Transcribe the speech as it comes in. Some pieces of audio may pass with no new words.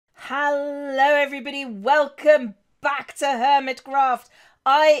Hello everybody, welcome back to Hermitcraft.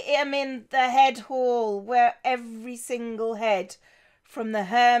 I am in the head hall where every single head from the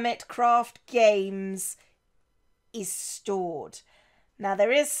Hermitcraft games is stored. Now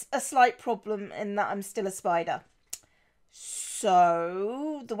there is a slight problem in that I'm still a spider.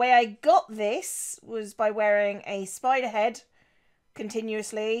 So the way I got this was by wearing a spider head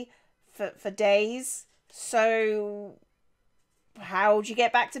continuously for days. So how'd you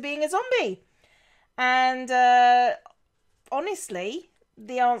get back to being a zombie? And honestly,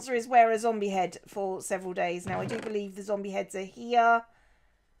 the answer is wear a zombie head for several days. Now I do believe the zombie heads are here.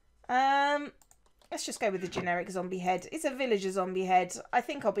 Let's just go with the generic zombie head. It's a villager zombie head. I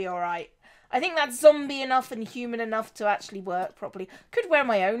think I'll be alright. I think that's zombie enough and human enough to actually work properly. Could wear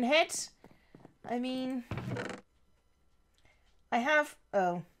my own head. I mean, I have...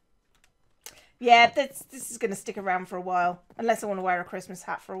 Oh. Yeah, this is going to stick around for a while. Unless I want to wear a Christmas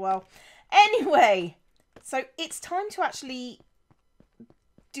hat for a while. Anyway, so it's time to actually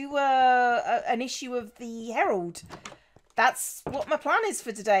do an issue of the Herald. That's what my plan is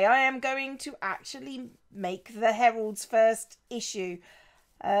for today. I am going to actually make the Herald's first issue.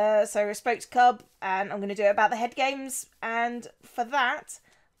 So I spoke to Cub and I'm going to do it about the head games. And for that,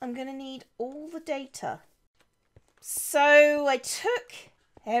 I'm going to need all the data. So I took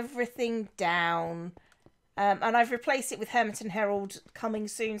everything down and I've replaced it with Hermit and Herald coming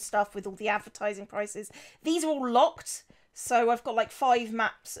soon stuff with all the advertising prices. These are all locked, so I've got like 5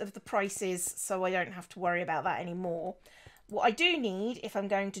 maps of the prices, so I don't have to worry about that anymore. What I do need, if I'm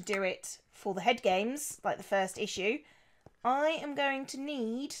going to do it for the head games, like the first issue, I am going to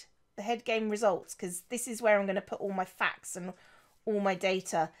need the head game results, because this is where I'm going to put all my facts and all my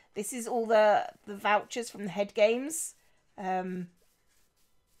data. This is all the vouchers from the head games.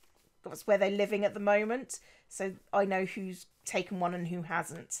 That's where they're living at the moment, so I know who's taken one and who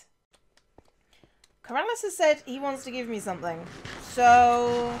hasn't. Corrales has said he wants to give me something,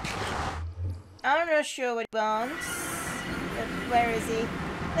 so I'm not sure what he wants. But where is he?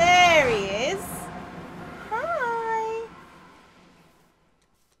 There he is. Hi.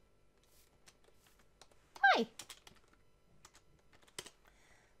 Hi.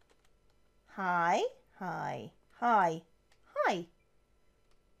 Hi. Hi. Hi. Hi.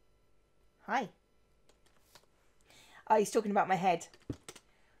 Hi. Oh, he's talking about my head.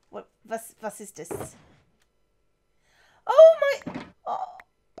 Was ist das? Oh my... Oh.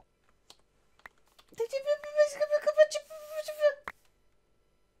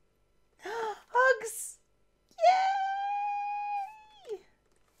 Hugs! Yay!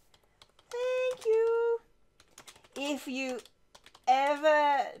 Thank you. If you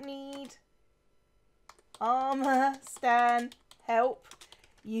ever need armor stand help,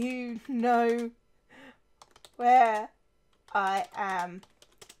 you know where I am.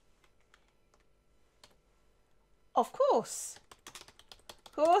 Of course.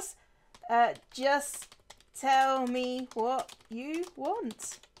 Of course. Just tell me what you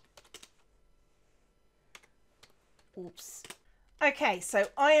want. Oops. Okay, so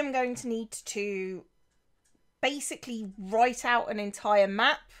I am going to need to basically write out an entire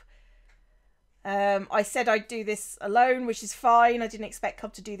map. I said I'd do this alone, which is fine. I didn't expect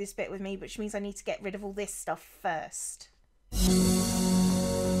Cub to do this bit with me, which means I need to get rid of all this stuff first.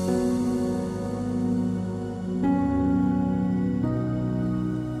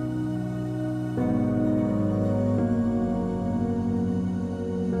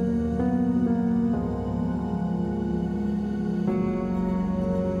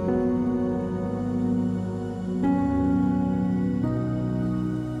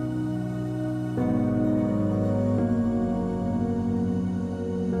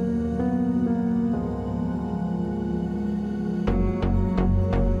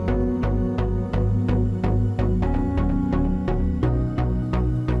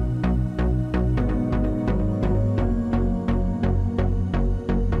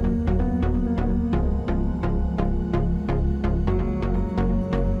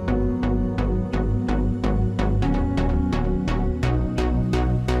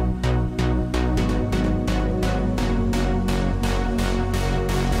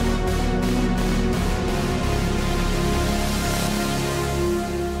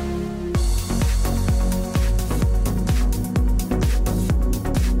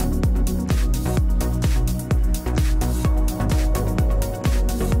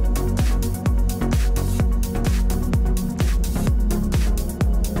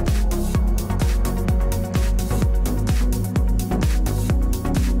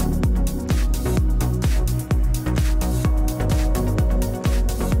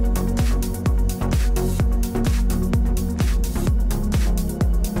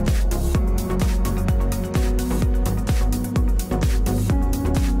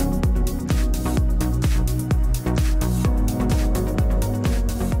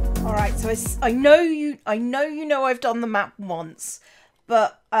 I know you know I've done the map once,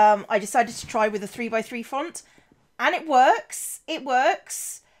 but I decided to try with a 3x3 font, and it works. It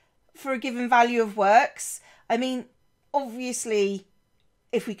works for a given value of works. I mean, obviously,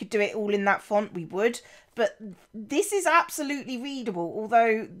 if we could do it all in that font, we would. But this is absolutely readable,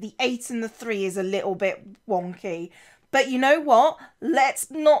 although the 8 and the 3 is a little bit wonky. But you know what? Let's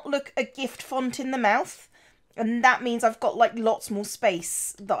not look a gift font in the mouth. And that means I've got like lots more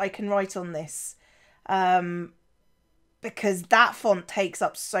space that I can write on this. Because that font takes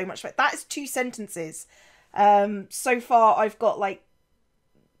up so much space. That is 2 sentences. So far I've got like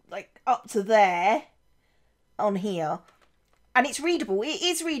up to there on here. And it's readable. It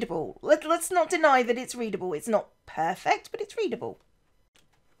is readable. Let's not deny that it's readable. It's not perfect, but it's readable.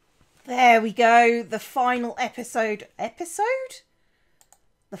 There we go. The final episode. The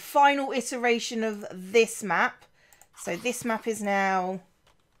final iteration of this map. So this map is now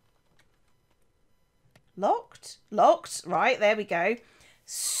locked. Locked. Right, there we go.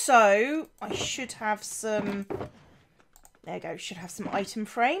 So I should have some... There we go. Should have some item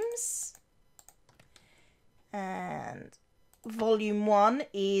frames. And... Volume 1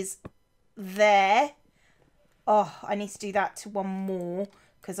 is there. Oh, I need to do that to one more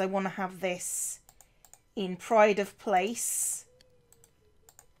because I want to have this in pride of place.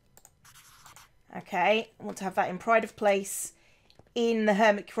 Okay, I want to have that in pride of place in the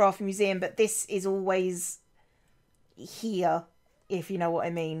Hermitcraft Museum, but this is always here, if you know what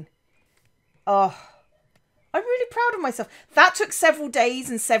I mean. Oh, I'm really proud of myself. That took several days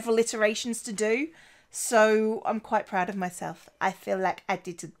and several iterations to do. So I'm quite proud of myself. I feel like I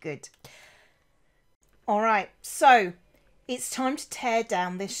did it good. Alright, so it's time to tear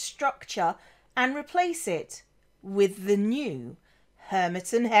down this structure and replace it with the new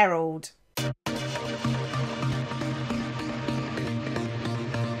Hermit and Herald.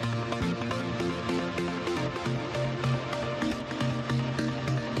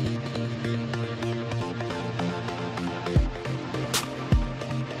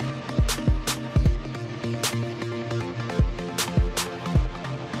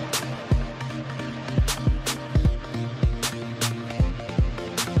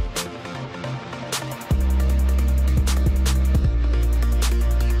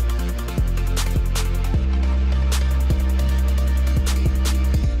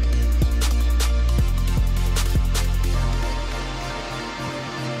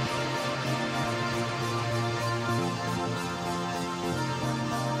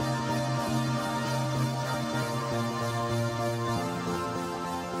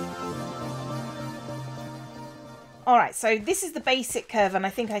 Alright, so this is the basic curve and I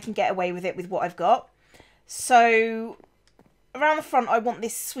think I can get away with it with what I've got. So around the front I want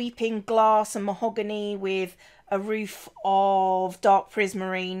this sweeping glass and mahogany with a roof of dark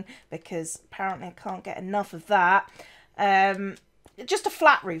prismarine because apparently I can't get enough of that. Just a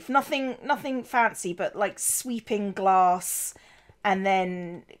flat roof, nothing fancy, but like sweeping glass, and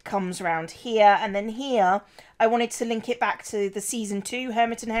then it comes around here, and then here I wanted to link it back to the season 2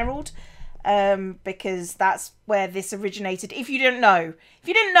 Hermit and Herald. Because that's where this originated. If you didn't know,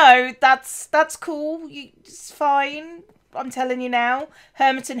 that's cool. It's fine. I'm telling you now.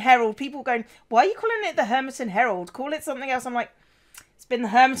 Hermit and Herald. People going, why are you calling it the Hermit and Herald? Call it something else. I'm like, it's been the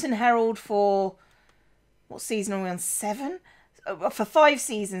Hermit and Herald for, what season are we on? 7? For 5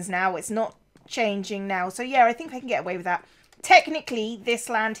 seasons now. It's not changing now. So yeah, I think I can get away with that. Technically, this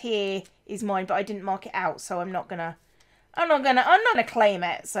land here is mine, but I didn't mark it out, so I'm not gonna claim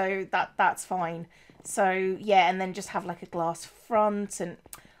it, so that's fine. So yeah, and then just have like a glass front, and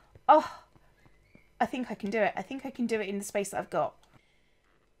oh, I think I can do it. I think I can do it in the space that I've got.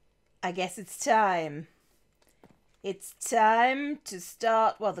 I guess it's time. It's time to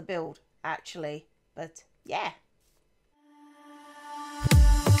start, well, the build actually, but yeah.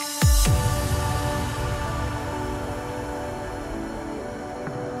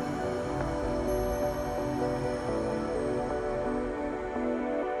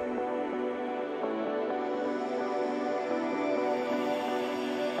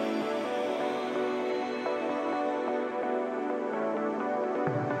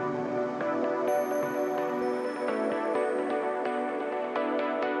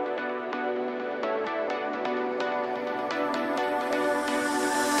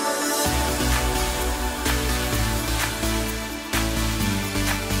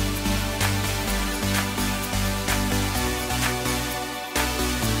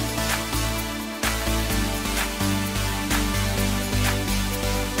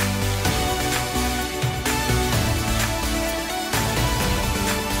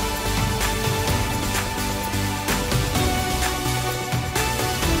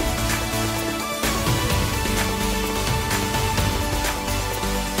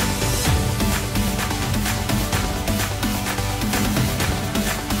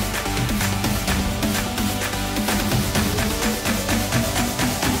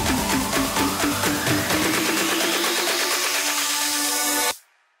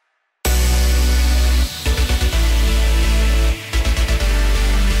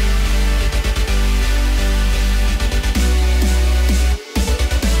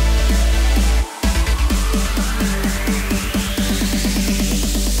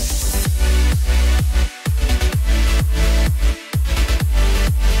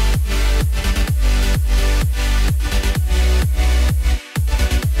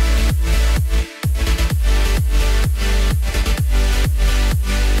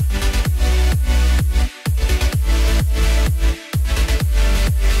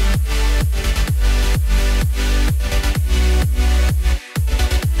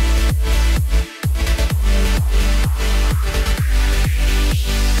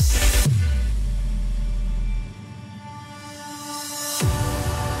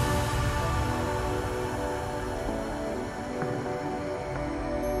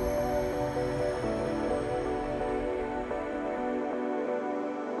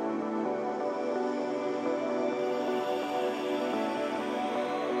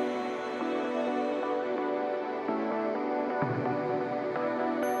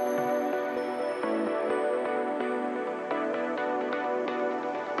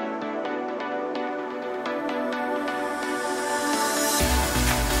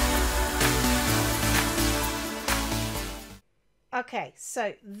 Okay,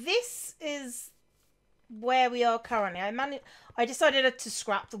 so this is where we are currently. I decided to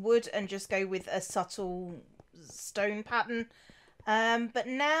scrap the wood and just go with a subtle stone pattern. But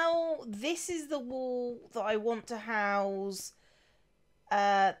now this is the wall that I want to house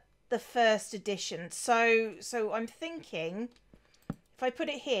the first edition. So I'm thinking if I put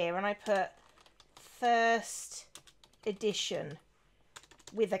it here and I put first edition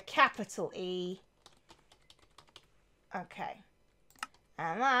with a capital E. Okay.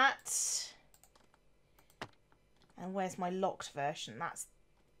 And that. And where's my locked version? That's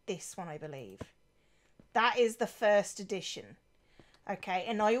this one, I believe. That is the first edition. Okay,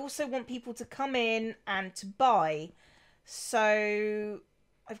 and I also want people to come in and to buy. So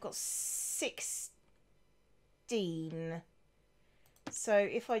I've got 16. So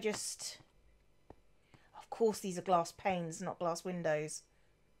if I just... Of course these are glass panes, not glass windows.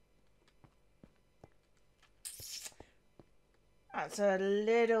 That's a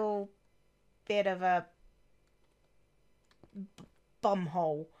little bit of a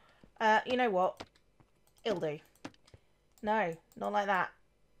bumhole. You know what? It'll do. No, not like that.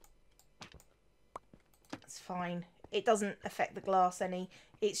 It's fine. It doesn't affect the glass any.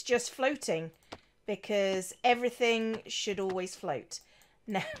 It's just floating because everything should always float.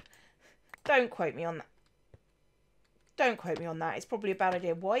 Now, don't quote me on that. Don't quote me on that. It's probably a bad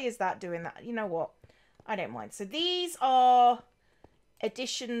idea. Why is that doing that? You know what? I don't mind. So these are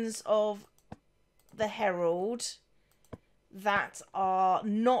editions of the Herald that are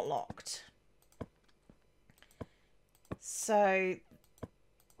not locked. So,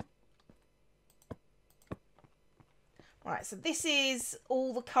 right, so this is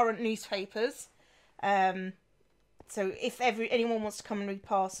all the current newspapers. So if anyone wants to come and read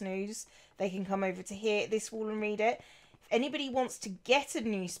past news, they can come over to here, this wall, and read it. If anybody wants to get a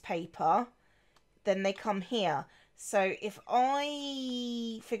newspaper, then they come here. So if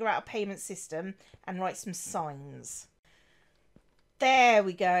I figure out a payment system and write some signs. There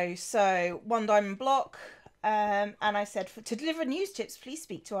we go. So 1 diamond block. And I said, to deliver news tips, please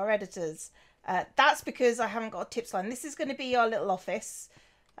speak to our editors. That's because I haven't got a tips line. This is going to be our little office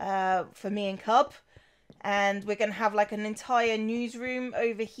for me and Cub. And we're going to have like an entire newsroom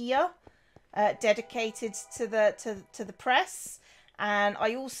over here dedicated to the press. And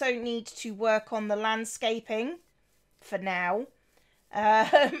I also need to work on the landscaping for now.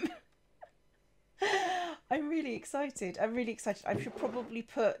 I'm really excited. I'm really excited. I should probably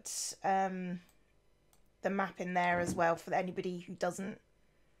put... the map in there as well for anybody who doesn't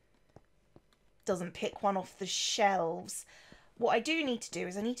pick one off the shelves. What I do need to do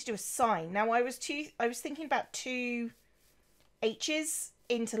is I need to do a sign. Now I was thinking about 2 H's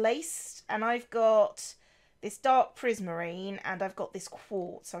interlaced, and I've got this dark prismarine and I've got this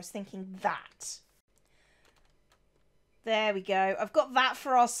quartz. So I was thinking that. There we go. I've got that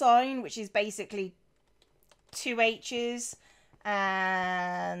for our sign, which is basically 2 H's,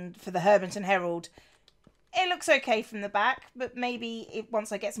 and for the Herald. It looks okay from the back, but maybe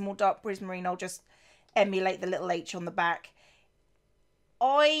once I get some more dark prismarine, I'll just emulate the little H on the back.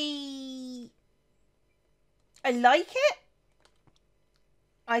 I like it.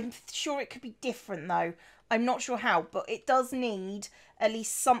 I'm sure it could be different, though. I'm not sure how, but it does need at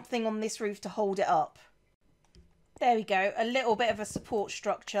least something on this roof to hold it up. There we go. A little bit of a support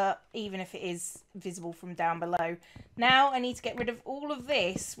structure, even if it is visible from down below. Now I need to get rid of all of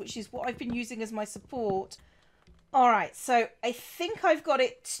this, which is what I've been using as my support. Alright, so I think I've got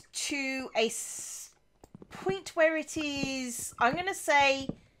it to a point where it is, I'm going to say,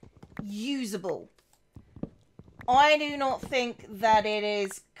 usable. I do not think that it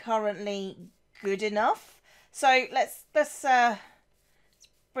is currently good enough. So let's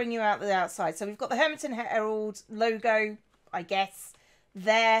bring you out the outside. So we've got the Herald logo, I guess,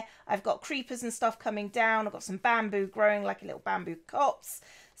 there. I've got creepers and stuff coming down. I've got some bamboo growing like a little bamboo copse.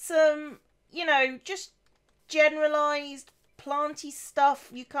 Some, you know, just generalised planty stuff.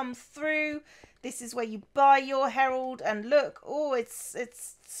 You come through. This is where you buy your Herald, and look, oh, it's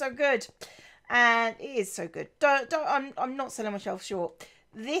so good. And it is so good. I'm not selling myself short.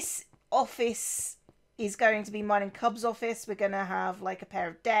 This office is going to be mine and Cub's office. We're going to have like a pair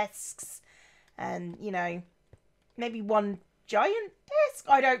of desks and, you know, maybe one giant desk.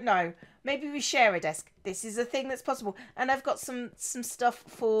 I don't know. Maybe we share a desk. This is a thing that's possible. And I've got some stuff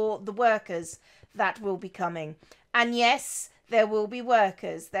for the workers that will be coming. And yes, there will be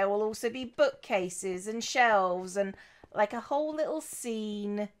workers. There will also be bookcases and shelves and like a whole little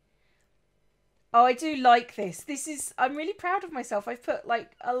scene. Oh, I do like this. I'm really proud of myself. I've put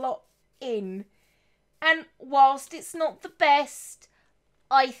like a lot in. And whilst it's not the best,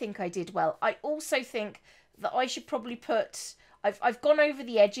 I think I did well. I also think that I should probably put... I've gone over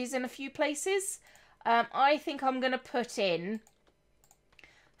the edges in a few places. I think I'm going to put in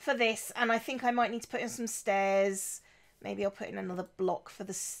for this, and I think I might need to put in some stairs. Maybe I'll put in another block for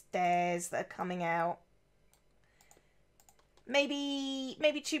the stairs that are coming out. Maybe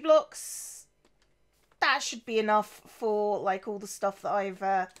 2 blocks. That should be enough for like all the stuff that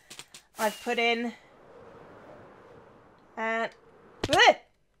I've put in. And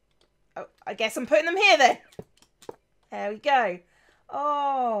oh, I guess I'm putting them here then. There we go.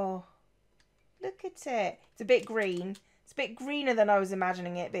 Oh, look at it. It's a bit green. It's a bit greener than I was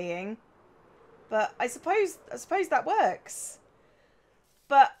imagining it being. But I suppose that works.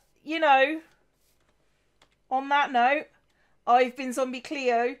 But, you know, on that note, I've been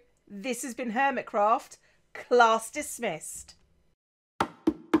ZombieCleo. This has been Hermitcraft. Class dismissed.